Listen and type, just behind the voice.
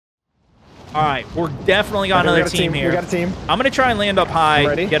All right, we're definitely got another team here. We got a team. I'm gonna try and land up high,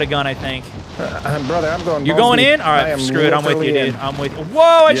 Ready? get a gun. I think. Brother, I'm going. You're going in? All right, screw it. I'm with you, dude. I'm with you.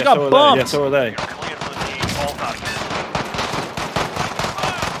 Whoa! I just got bumped. Yeah, so are they.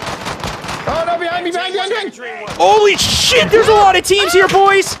 Oh no! Behind me! Behind me! Holy shit! There's a lot of teams here,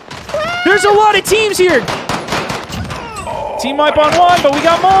 boys. There's a lot of teams here. Team wipe on one, but we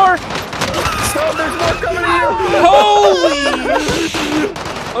got more. Stop! There's more coming to Holy.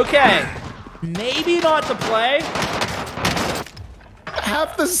 Okay. Maybe not to play.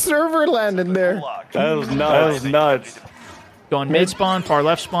 Half the server landed there. That was nuts. That was nuts. Going mid spawn, far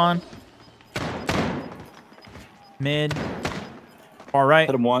left spawn. Mid. Far right.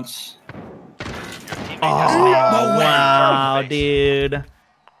 Hit him once. Oh, wow, dude. I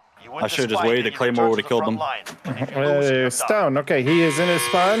should have just waited. The Claymore would have killed him. Stone. Okay, he is in his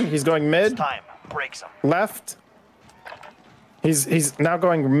spawn. He's going mid. Left. He's now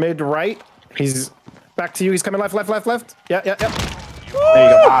going mid right. He's back to you. He's coming left. Yeah. There you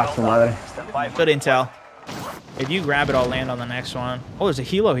go. Awesome, mother. Good intel. If you grab it, I'll land on the next one. Oh, there's a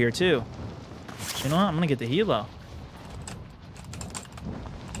helo here too. You know what? I'm gonna get the helo.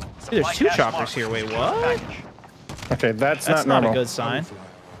 Dude, there's two choppers here. Wait, what? Okay, that's not normal. a good sign.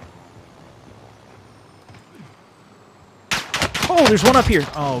 Oh, there's one up here.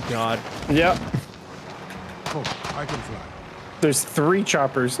 Oh god. Yep. Oh, I can fly. There's 3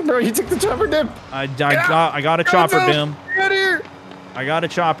 choppers. Bro, you took the chopper, Dim. I got a chopper, Doom. Get out of here. I got a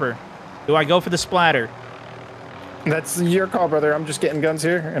chopper. Do I go for the splatter? That's your call, brother. I'm just getting guns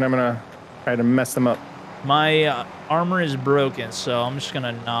here, and I'm gonna try to mess them up. My armor is broken, so I'm just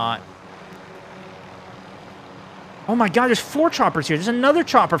gonna not. Oh my god, there's 4 choppers here. There's another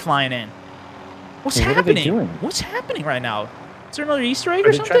chopper flying in. What's What are they happening? doing? What's happening right now? Is there another Easter egg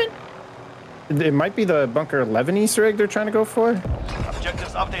or something? It might be the Bunker 11 Easter egg they're trying to go for.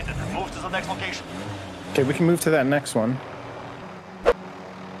 Objectives updated. Move to the next location. Okay, we can move to that next one.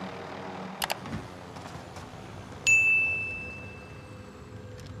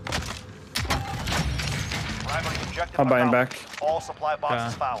 I'll buy him back. All supply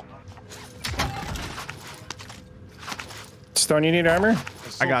boxes found. Stone, you need armor?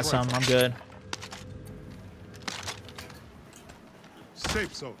 I got some. I'm good.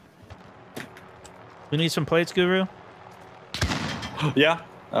 Safe zone. We need some plates, Guru. Yeah.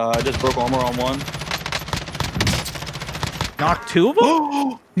 I just broke armor on one. Knocked 2 of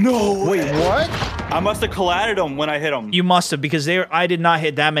them? No. Wait, what? I must have collided him when I hit him. You must have, because I did not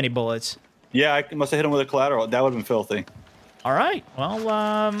hit that many bullets. Yeah, I must have hit him with a collateral. That would have been filthy. All right.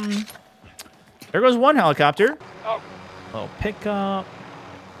 Well, there goes one helicopter. Oh. Little pickup.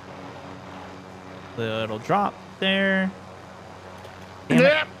 Little drop there. Damn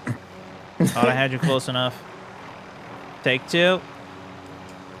it. Thought I had you close enough. Take 2.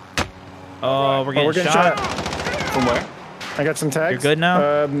 Oh, we're getting shot. From where? I got some tags. You're good now?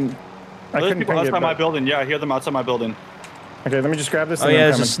 I There's couldn't people ping you, outside my but- building. Yeah, I hear them outside my building. Okay, let me just grab this. Oh and yeah, I'm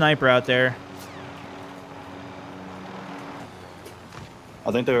there's a coming. sniper out there.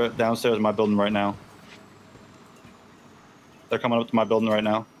 I think they're downstairs in my building right now. They're coming up to my building right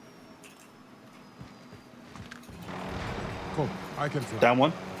now. Cool. I can fly. Down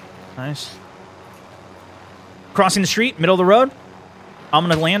one. Nice. Crossing the street, middle of the road. I'm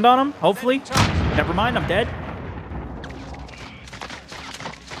gonna land on him, hopefully. Never mind, I'm dead.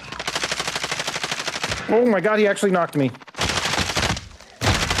 Oh my god, he actually knocked me.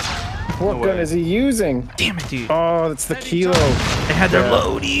 What gun is he using? Damn it, dude. Oh, that's the kilo. They had their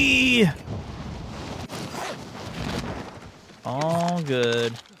loadie. All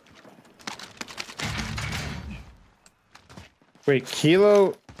good. Wait,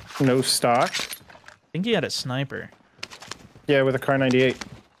 kilo, no stock? I think he had a sniper. Yeah, with a car 98.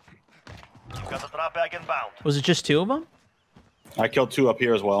 Got the drop bag inbound. Was it just 2 of them? I killed 2 up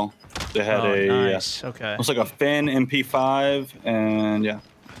here as well. They had Oh, a nice. Okay. looks like a Finn MP5 and yeah.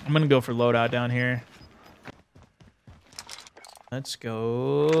 I'm gonna go for loadout down here. Let's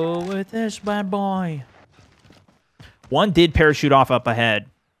go with this bad boy. One did parachute off up ahead.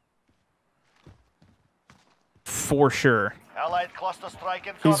 For sure. Allied cluster strike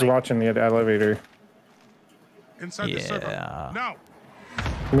incoming. He's watching the elevator. Inside the server. Yeah. Now.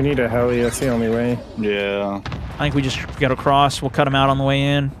 We need a heli, that's the only way. Yeah. I think we just got across. We'll cut him out on the way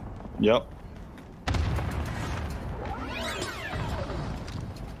in. Yep.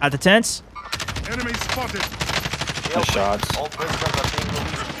 At the tents. Enemy spotted. Nice shots. All prisoners are being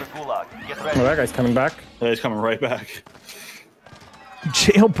released to the gulag. Get ready. Oh, that guy's coming back. Yeah, he's coming right back.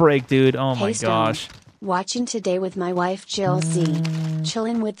 Jailbreak, dude. Oh my Hey, Stone. gosh. Watching today with my wife Jill C.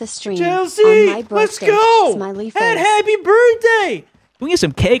 Chilling with the stream. Jill On C, my let's birthday. go. Smiley And face. happy birthday. we get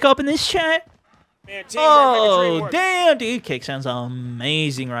some cake up in this chat? Man, teamwork make a dream Oh, work. damn, dude. Cake sounds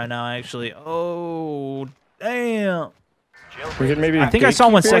amazing right now, actually. Oh, damn. We could maybe I think I saw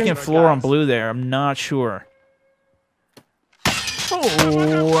one gatekeep second it? floor on blue there. I'm not sure.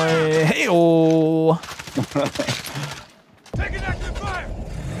 Oh, hey, oh. Taking active fire.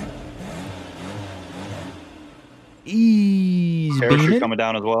 Ease, Parachute beaming. coming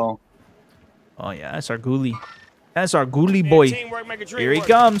down as well. Oh, yeah, that's our ghoulie. That's our ghoulie boy. Teamwork make a dream Here he work.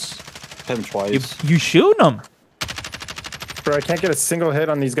 comes. Hit him twice. You shooting him. Bro, I can't get a single hit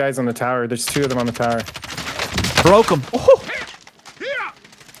on these guys on the tower. There's 2 of them on the tower. Broke him. Oh.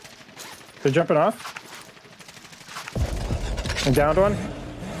 They're jumping off. And downed one. Nice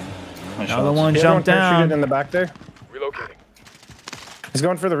Another shots. one The other one jumped down. parachuted in the back there. Relocating. He's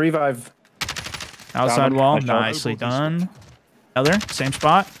going for the revive. Outside Down. wall. Nice shot. Nicely done. Other. Same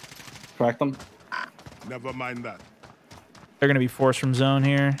spot. Crack them. Never mind that. They're going to be forced from zone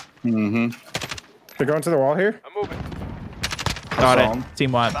here. Mm-hmm. They're going to the wall here. I'm moving. Got saw him. it.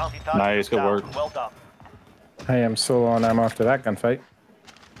 Team wide. Bounty target Nice, is good down. work. Well done. I am so low on ammo after that gunfight.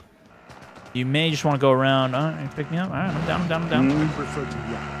 You may just want to go around. You pick me up. All right, I'm down, I'm down, I'm down. Prefer to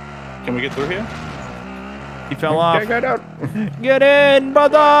run. Can we get through here? He fell off. Okay, get out. Get in,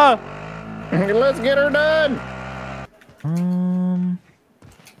 brother! Let's get her done.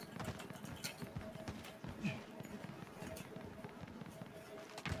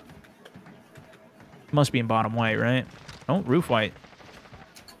 Must be in bottom white, right? Oh, roof white.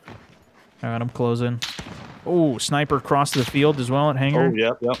 All right, I'm closing. Oh, sniper across the field as well at hangar. Oh,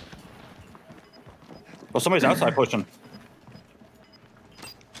 yep, yep. Well, somebody's outside pushing.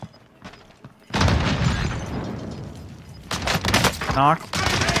 Knock.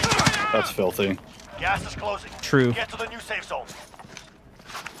 That's filthy. Gas is closing. True. Get to the new safe zone.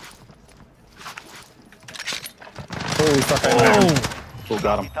 Holy fuck. Oh, Oh,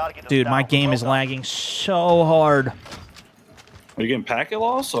 got him. Target is dude, my down. game Well is done. lagging so hard. Are you getting packet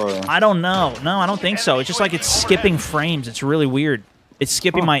loss or? I don't know. No, I don't think so. It's just like it's skipping frames. It's really weird. It's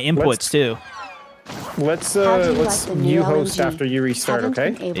skipping my inputs too. Let's How do you let's like the new you host LNG? after you restart, Haven't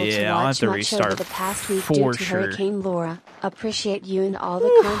okay? been able Yeah, to I'll have watch to much restart over the past week for due to sure. Hurricane Laura. Appreciate you and all the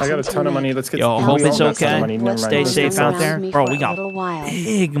content I got a ton of you money. make. Let's get. Yo, we hope all it's got a ton of okay. money. Never Stay mind. safe out there. Me Bro, for we a got little while.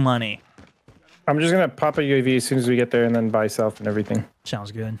 big money. I'm just gonna pop a UAV as soon as we get there, and then buy self and everything.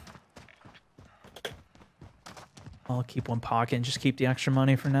 Sounds good. I'll keep one pocket and just keep the extra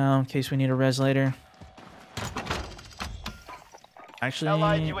money for now in case we need a res later. Actually,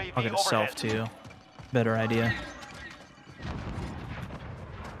 Allied UAV I'll get a self overhead. too. Better idea.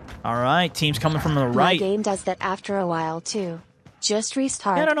 All right, team's coming from the My right. game does that after a while too. Just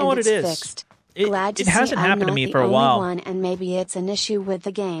restart Yeah, I don't know and what it's it is. fixed. It- Glad to it see hasn't I'm happened to not me the for a only while. one, and maybe it's an issue with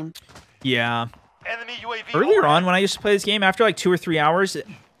the game. Yeah. Enemy UAV Earlier overhead. on, when I used to play this game, after like 2 or 3 hours,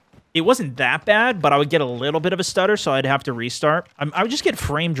 it wasn't that bad, but I would get a little bit of a stutter, so I'd have to restart. I would just get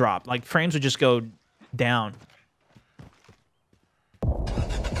frame drop. Like, frames would just go down.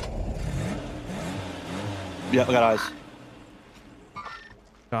 Yeah, I got eyes.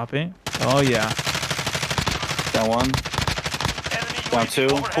 Copy. Oh, yeah. Down one. Enemy Down UAV two.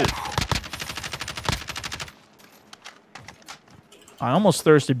 overhead. Ooh. I almost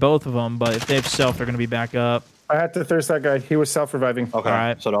thirsted both of them, but if they have self, they're going to be back up. I had to thirst that guy. He was self-reviving. Okay,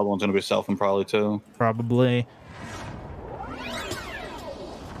 Alright. so the other one's gonna be selfing probably too. Probably.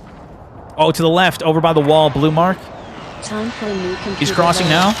 Oh, to the left, over by the wall, blue mark. Time for a new computer. He's crossing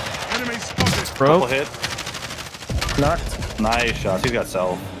load. now. Enemy spotted. Couple Bro. hit. Knocked. Nice shots. He's got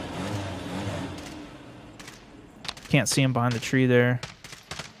self. Can't see him behind the tree there.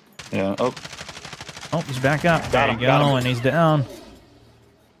 Yeah. Oh, Oh, he's back up. There him, you got go, him. and he's down.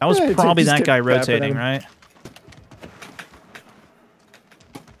 That was Yeah, it's probably just that guy kept tapping rotating, him. right?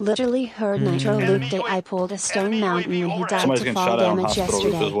 Literally heard Nitro Luke Day. I pulled a stone Enemy mountain UAV and he overhead. died Somebody's to getting fall shot at on damage hospital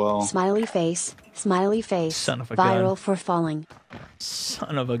roof yesterday. as well. Smiley face. Smiley face. Son of a Viral gun. for falling.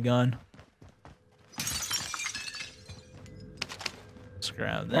 Son of a gun. Let's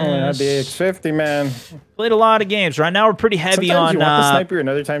grab this. Oh, yeah, the X50, man. Played a lot of games. Right now, we're pretty heavy Sometimes on you want the sniper, and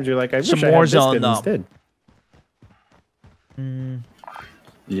other times you're like, I wish some I had Warzone, this gun though. instead.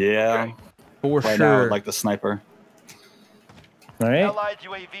 yeah. for Right sure. now, like the sniper. All right. Allied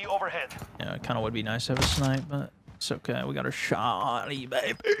UAV overhead. Yeah, it kind of would be nice to have a snipe, but it's okay. We got a shot,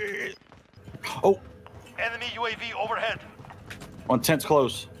 baby. Oh, Enemy UAV overhead. 110's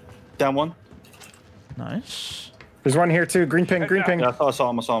close. Down one. Nice. There's one here too. Green ping, green ping. Yeah, I saw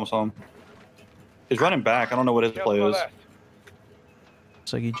him. He's running back. I don't know what his play is.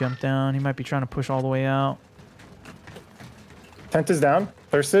 Looks like he jumped down. He might be trying to push all the way out. Tent is down.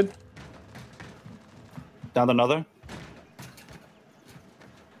 Thirsted. Down another.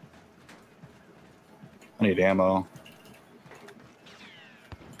 I need ammo.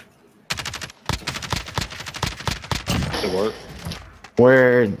 Good work.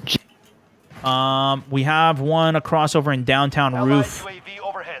 Where? We have one across over in downtown roof UAV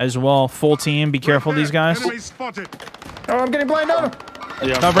overhead. as well. Full team. Be careful, these guys. Enemy spotted. Oh, I'm getting blind on him.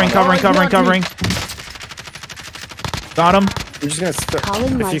 Yeah, I'm Covering, fine. covering. Got him. You're just gonna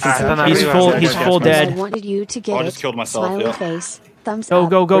Calling my if you can son. He's full. He's full I dead. wanted you to get Oh, I it. just killed myself, Smiley yeah. face. Thumbs Go, up.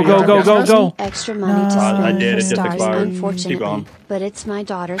 go, go, Wait, go, you go, have go, gas go. Need extra money to I spend did, for it just stars, expired. unfortunately. Keep going. But it's my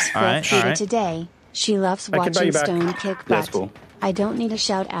daughter's All right, fifth all birthday right. today. She loves I can buy watching you back. Stone kick butt. That's cool. I don't need a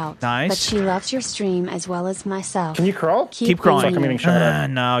shout out. Nice. But she loves your stream as well as myself. Can you crawl? Keep crawling. Fuck, I'm getting shot at.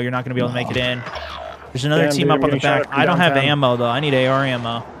 No, you're not going to be able to make it in. There's another Damn, team dude, up I'm on the getting shot back. at from I don't have downtown. ammo, though. I need AR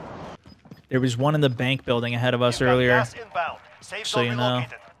ammo. There was one in the bank building ahead of us You've got earlier. gas inbound. Safe So zone you know.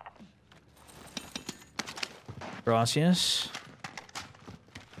 relocated. Gracias.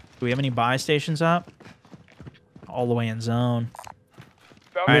 Do we have any buy stations up? All the way in zone.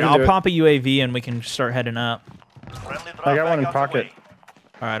 All right, can I'll do it. pop a UAV and we can start heading up. Friendly I got drop one in back pocket. underway.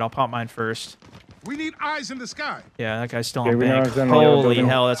 All right, I'll pop mine first. We need eyes in the sky. Yeah, that guy's still Okay, on we know bank. he's in the yellow Holy building.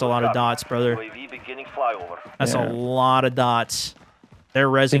 hell, that's a lot of dots, brother. UAV beginning flyover. That's Yeah. a lot of dots. They're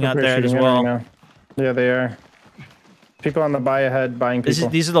rezzing People out are there as shooting in well. right now. Yeah, they are. People on the buy ahead buying people.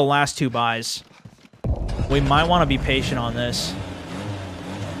 These are the last two buys. We might want to be patient on this.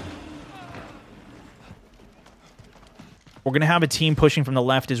 We're going to have a team pushing from the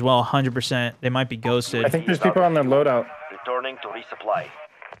left as well, 100%. They might be ghosted. I think there's people on the loadout. Returning to resupply.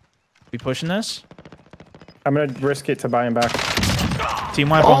 We pushing this? I'm gonna risk it to buy him back. Team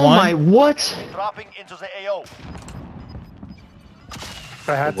wipe Oh on one. my, what? Dropping into the AO.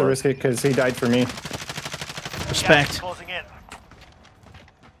 I had to risk it because he died for me. Gas Respect. is closing in.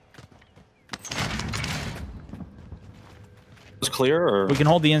 It's clear, or We can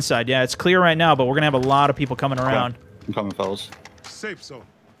hold the inside. Yeah, it's clear right now, but we're going to have a lot of people coming around. I'm coming, fellas. Safe zone.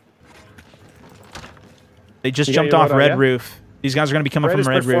 They just You got jumped your off loadout, red yeah? roof. These guys are going to be coming Red from is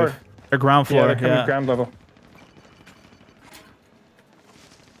red first floor. roof. They're ground Yeah, floor. they're coming Yeah. ground level.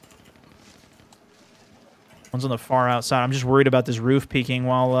 One's on the far outside. I'm just worried about this roof peeking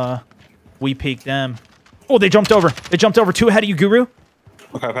while we peek them. Oh, they jumped over. They jumped over. Two ahead of you, Guru.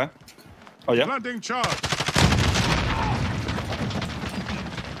 Okay, okay. Oh, yeah? Planting charge.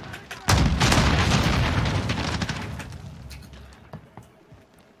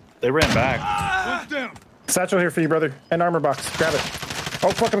 They ran back. One's down. Satchel here for you, brother. An armor box. Grab it. Oh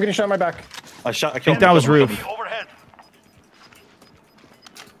fuck! I'm getting shot in my back. I think killed that was him. roof. Overhead.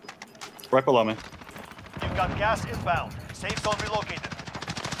 Right below me. You've got gas inbound. Safe zone relocated.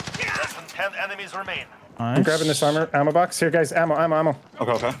 Less than 10 enemies remain. Nice. I'm grabbing this ammo box. Here, guys. Ammo.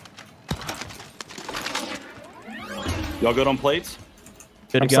 Okay, okay. Y'all good on plates?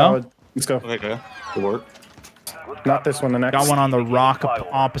 Good to I'm go. solid. Let's go. Okay, okay. Good work. Not this one. The next. Got one on the rock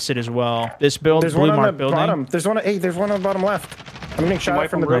opposite as well. This build, There's blue one on mark the building. bottom. There's one. Hey, there's one on the bottom left. I'm getting shot wipe at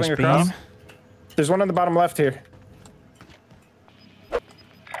from the from building Nice across. beam. There's one on the bottom left here.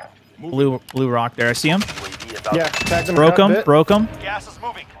 Blue rock there. I see him. UAV about Yeah, tagged him. Broke cut a him. bit. Broke him. Gas is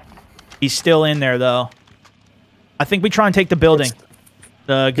moving. He's still in there though. I think we try and take the building.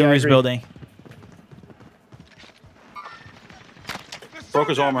 The Guru's agree. building. Broke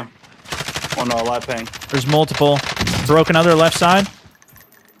his armor. On live ping. There's multiple. Broke another left side.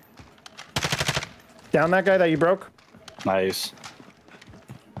 Down that guy that you broke. Nice.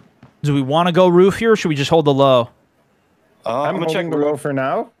 Do we want to go roof here or should we just hold the low? I'm gonna check holding the low for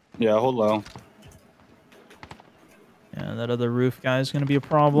now. Yeah, hold low. Yeah, that other roof guy is going to be a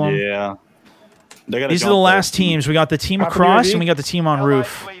problem. Yeah. They gotta These are jump the there. last teams. We got the team Pop a across UAV. and we got the team on Allied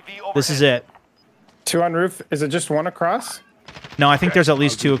roof. UAV This is overhead. it. Two on roof. Is it just one across? No, I think there's at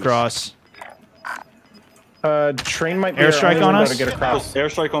least two across. Train might be Airstrike our only on window us? to get across.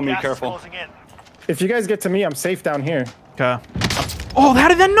 Airstrike on me, Gas is careful. closing in. If you guys get to me, I'm safe down here. Okay. Oh, how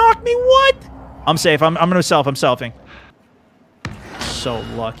did that knock me? What? I'm safe. I'm gonna self. I'm selfing. So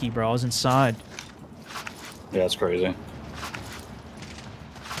lucky, bro. I was inside. Yeah, it's crazy.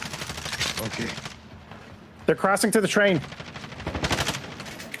 Okay. They're crossing to the train.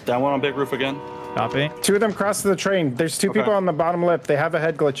 Down one on big roof again. Copy. Two of them cross to the train. There's two Okay. people on the bottom lip. They have a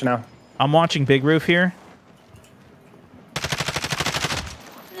head glitch now. I'm watching big roof here.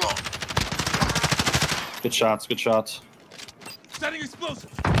 Good shots, good shots. Setting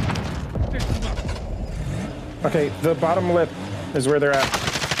explosive. Okay, the bottom lip is where they're at.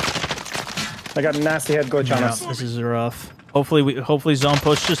 I got a nasty head glitch on Yeah, us. this is rough. Hopefully zone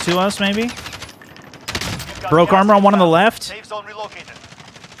pushes to us. Maybe. You've got Broke gas armor on one on the inbound. left. Safe zone relocated.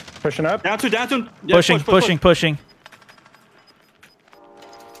 Pushing up. Down two, down two. Yeah, Pushing, push, push, pushing, push. pushing.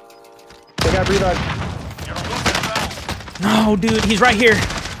 They got reload. No, dude, he's right here.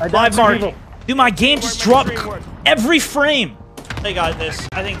 Live two mark. people. Dude, my game just dropped every frame. They got this.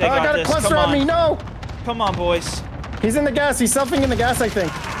 I think they I got got a this. cluster Come on me. on. No. Come on, boys. He's in the gas. He's selfing in the gas, I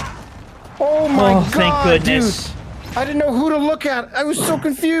think. Oh my god, thank goodness. dude. I didn't know who to look at. I was so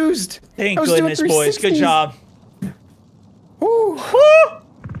confused. Thank I was doing goodness, boys. Good 360s. job. Woo. Woo!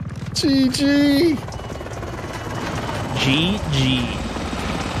 GG. GG.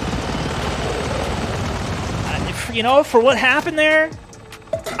 You know, for what happened there,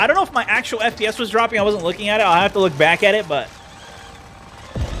 I don't know if my actual FPS was dropping. I wasn't looking at it. I'll have to look back at it, but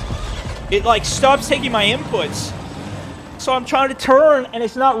it like stops taking my inputs. So I'm trying to turn, and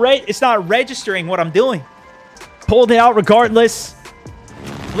it's not registering what I'm doing. Pulled it out regardless.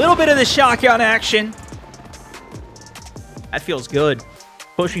 A little bit of the shotgun action. That feels good.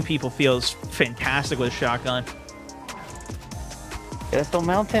 Pushing people feels fantastic with a shotgun. Yeah, Stone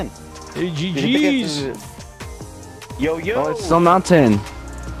Mountain. Hey, GG's. Yo, yo. Oh, it's Stone Mountain.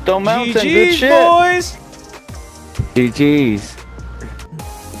 Stone Mountain, good GG's, shit. boys. GG's.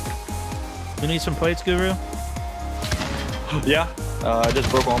 We need some plates, Guru. Yeah. I just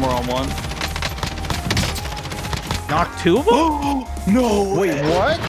broke armor on one. Knock two of them? No. Wait, what?